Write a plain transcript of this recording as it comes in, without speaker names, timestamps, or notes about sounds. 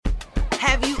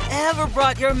Have you ever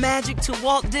brought your magic to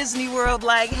Walt Disney World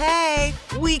like, hey,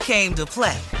 we came to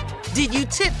play? Did you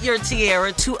tip your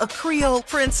tiara to a Creole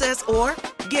princess or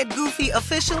get goofy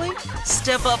officially?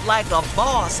 Step up like a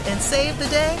boss and save the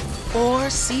day? Or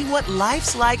see what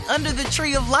life's like under the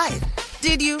tree of life?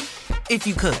 Did you? If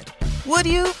you could. Would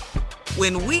you?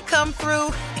 When we come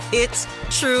through, it's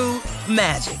true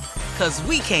magic. 'Cause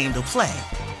we came to play.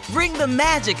 Bring the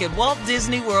magic at Walt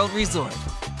Disney World Resort.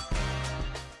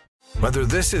 Whether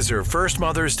this is her first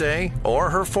Mother's Day or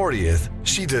her 40th,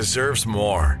 she deserves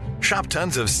more. Shop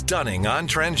tons of stunning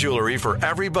on-trend jewelry for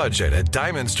every budget at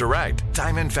Diamonds Direct.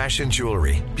 Diamond fashion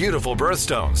jewelry, beautiful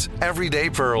birthstones,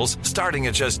 everyday pearls starting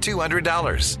at just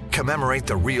 $200. Commemorate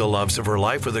the real loves of her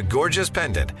life with a gorgeous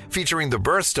pendant featuring the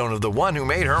birthstone of the one who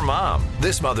made her mom.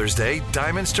 This Mother's Day,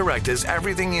 Diamonds Direct is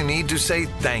everything you need to say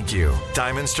thank you.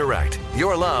 Diamonds Direct.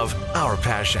 Your love, our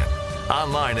passion.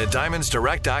 Online at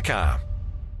diamondsdirect.com.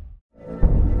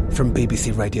 From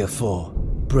BBC Radio 4,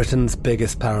 Britain's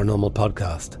biggest paranormal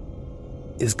podcast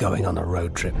is going on a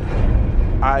road trip.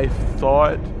 I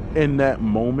thought in that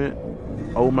moment,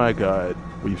 oh my God,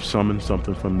 we've summoned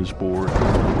something from this board.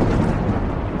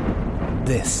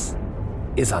 This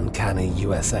is Uncanny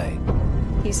USA.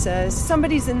 He says,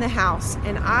 somebody's in the house,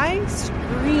 and I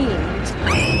screamed.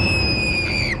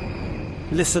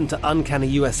 Listen to Uncanny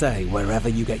USA wherever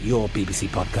you get your BBC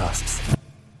podcasts,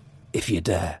 if you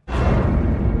dare.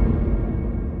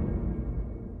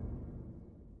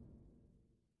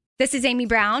 This is Amy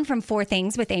Brown from 4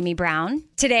 Things with Amy Brown.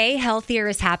 Today, healthier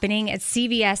is happening at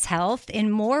CVS Health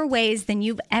in more ways than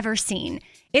you've ever seen.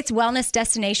 It's wellness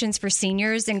destinations for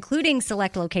seniors, including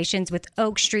select locations with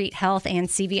Oak Street Health and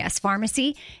CVS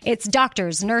Pharmacy. It's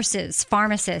doctors, nurses,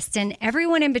 pharmacists, and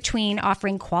everyone in between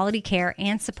offering quality care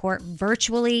and support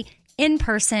virtually, in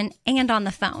person, and on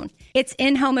the phone. It's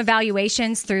in-home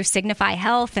evaluations through Signify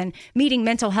Health and meeting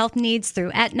mental health needs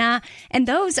through Aetna. And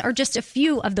those are just a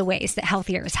few of the ways that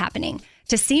healthier is happening.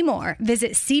 To see more,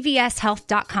 visit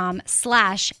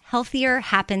cvshealth.com/healthier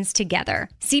happens together.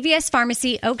 CVS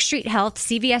Pharmacy, Oak Street Health,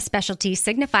 CVS Specialty,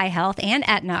 Signify Health, and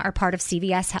Aetna are part of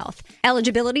CVS Health.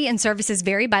 Eligibility and services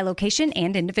vary by location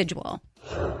and individual.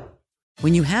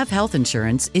 When you have health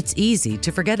insurance, it's easy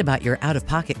to forget about your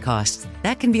out-of-pocket costs.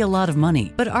 That can be a lot of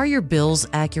money. But are your bills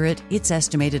accurate? It's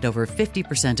estimated over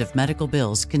 50% of medical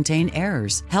bills contain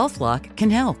errors. HealthLock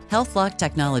can help. HealthLock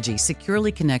technology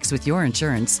securely connects with your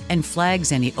insurance and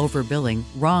flags any overbilling,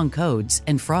 wrong codes,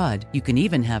 and fraud. You can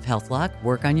even have HealthLock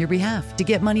work on your behalf to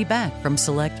get money back from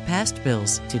select past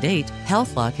bills. To date,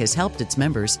 HealthLock has helped its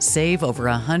members save over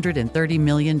 $130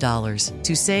 million.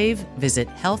 To save, visit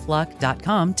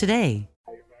healthlock.com today.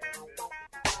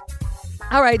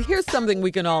 All right, here's something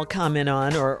we can all comment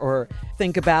on or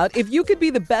think about. If you could be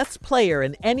the best player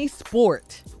in any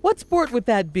sport, what sport would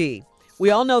that be?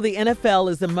 We all know the NFL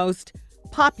is the most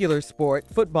popular sport.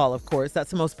 Football, of course,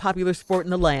 that's the most popular sport in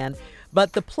the land.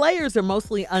 But the players are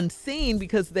mostly unseen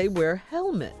because they wear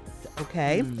helmets,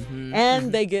 okay?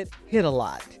 And they get hit a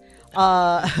lot.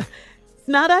 It's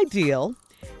not ideal.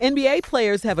 NBA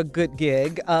players have a good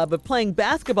gig, but playing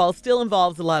basketball still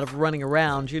involves a lot of running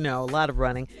around, a lot of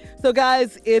running. So,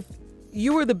 guys, if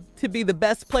you were to be the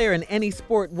best player in any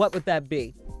sport, what would that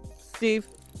be? Steve?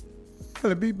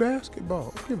 Well, it'd be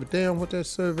basketball. Give a damn what that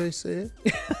survey said.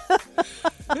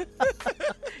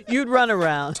 You'd run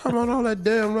around. Talking about all that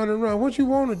damn running around. What you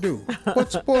want to do?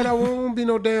 What sport? I won't be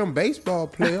no damn baseball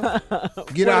player.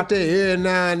 Get out there every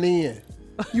now and then.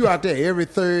 You out there every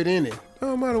third inning. I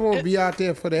don't want to be out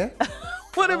there for that.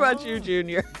 What about you,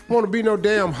 Junior? Want to be no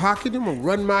damn hockey? Them gonna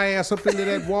run my ass up into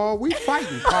that wall. We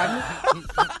fighting, partner.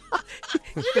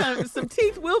 Some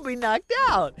teeth will be knocked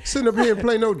out. Sitting up here and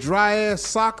play no dry ass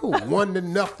soccer,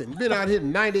 1-0. Been out here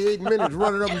 98 minutes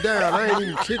running up and down. I ain't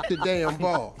even kicked the damn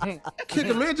ball. Kick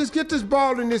it, man. Just get this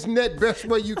ball in this net best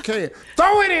way you can.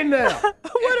 Throw it in there.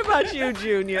 What about you,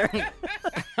 Junior?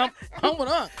 I'm with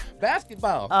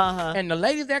basketball. And the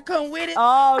ladies that come with it.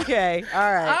 Oh, okay.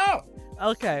 All right. Oh.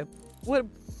 Okay. What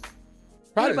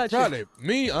about you?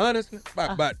 Me, honestly,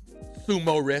 about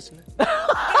sumo wrestling.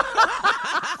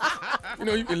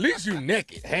 At least you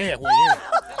naked halfway in.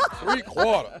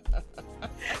 3/4.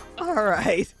 All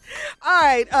right.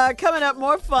 Coming up,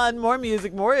 more fun, more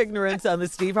music, more ignorance on the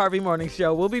Steve Harvey Morning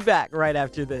Show. We'll be back right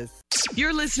after this.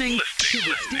 You're listening to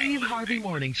the Steve Harvey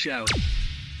Morning Show.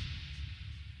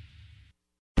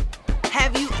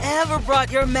 Have you ever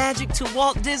brought your magic to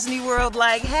Walt Disney World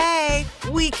like, hey,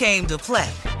 we came to play?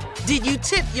 Did you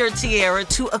tip your tiara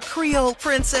to a Creole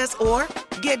princess or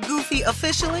get goofy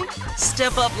officially?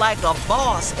 Step up like a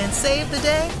boss and save the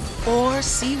day? Or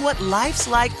see what life's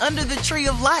like under the tree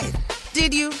of life?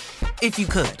 Did you? If you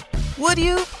could. Would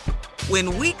you?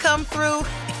 When we come through,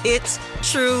 it's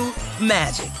true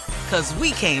magic. 'Cause we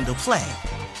came to play.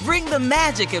 Bring the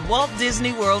magic at Walt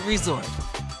Disney World Resort.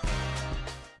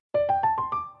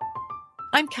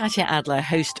 I'm Katya Adler,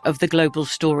 host of The Global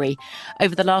Story.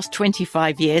 Over the last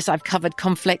 25 years, I've covered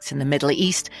conflicts in the Middle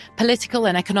East, political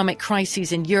and economic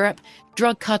crises in Europe,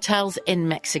 drug cartels in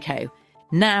Mexico.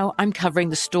 Now I'm covering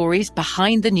the stories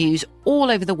behind the news all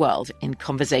over the world in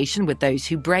conversation with those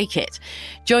who break it.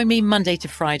 Join me Monday to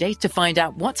Friday to find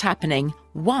out what's happening,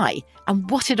 why, and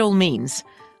what it all means.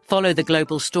 Follow The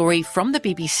Global Story from the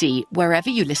BBC wherever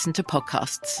you listen to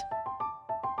podcasts.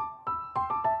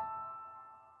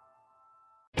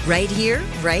 Right here,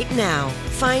 right now.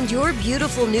 Find your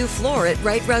beautiful new floor at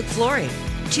Right Rug Flooring.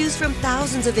 Choose from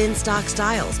thousands of in-stock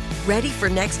styles, ready for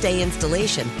next day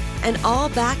installation, and all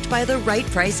backed by the right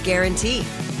price guarantee.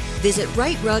 Visit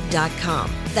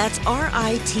rightrug.com. That's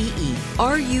RITERUG.com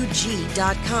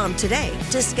today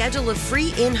to schedule a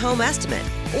free in-home estimate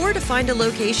or to find a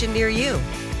location near you.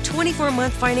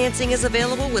 24-month financing is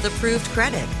available with approved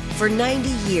credit. For 90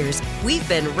 years, we've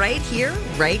been right here,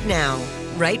 right now.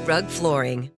 Right Rug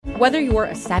Flooring. Whether you're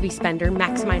a savvy spender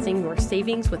maximizing your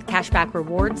savings with cashback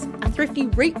rewards, a thrifty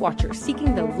rate watcher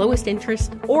seeking the lowest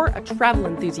interest, or a travel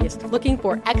enthusiast looking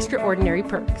for extraordinary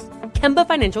perks, Kemba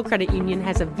Financial Credit Union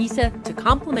has a visa to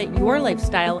complement your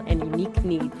lifestyle and unique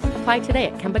needs. Apply today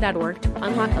at Kemba.org to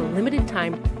unlock a limited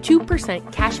time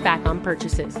 2% cash back on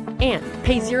purchases and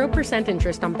pay 0%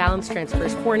 interest on balance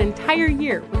transfers for an entire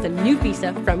year with a new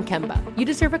visa from Kemba. You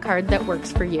deserve a card that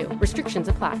works for you. Restrictions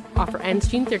apply. Offer ends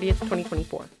June 30th,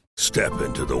 2024. Step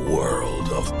into the world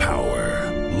of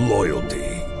power, loyalty,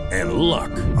 and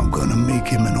luck. I'm gonna make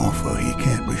him an offer he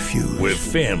can't refuse. With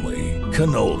family,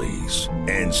 cannolis,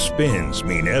 and spins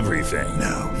mean everything.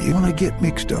 Now, you wanna get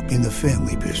mixed up in the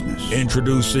family business.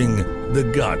 Introducing The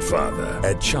Godfather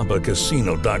at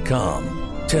ChumbaCasino.com.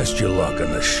 Test your luck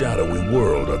in the shadowy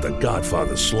world of The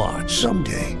Godfather slot.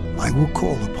 Someday, I will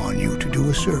call upon you to do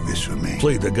a service for me.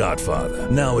 Play The Godfather,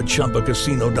 now at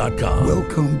ChumbaCasino.com.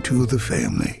 Welcome to the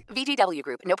family. VGW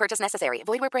Group. No purchase necessary.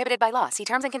 Void where prohibited by law. See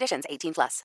terms and conditions. 18+.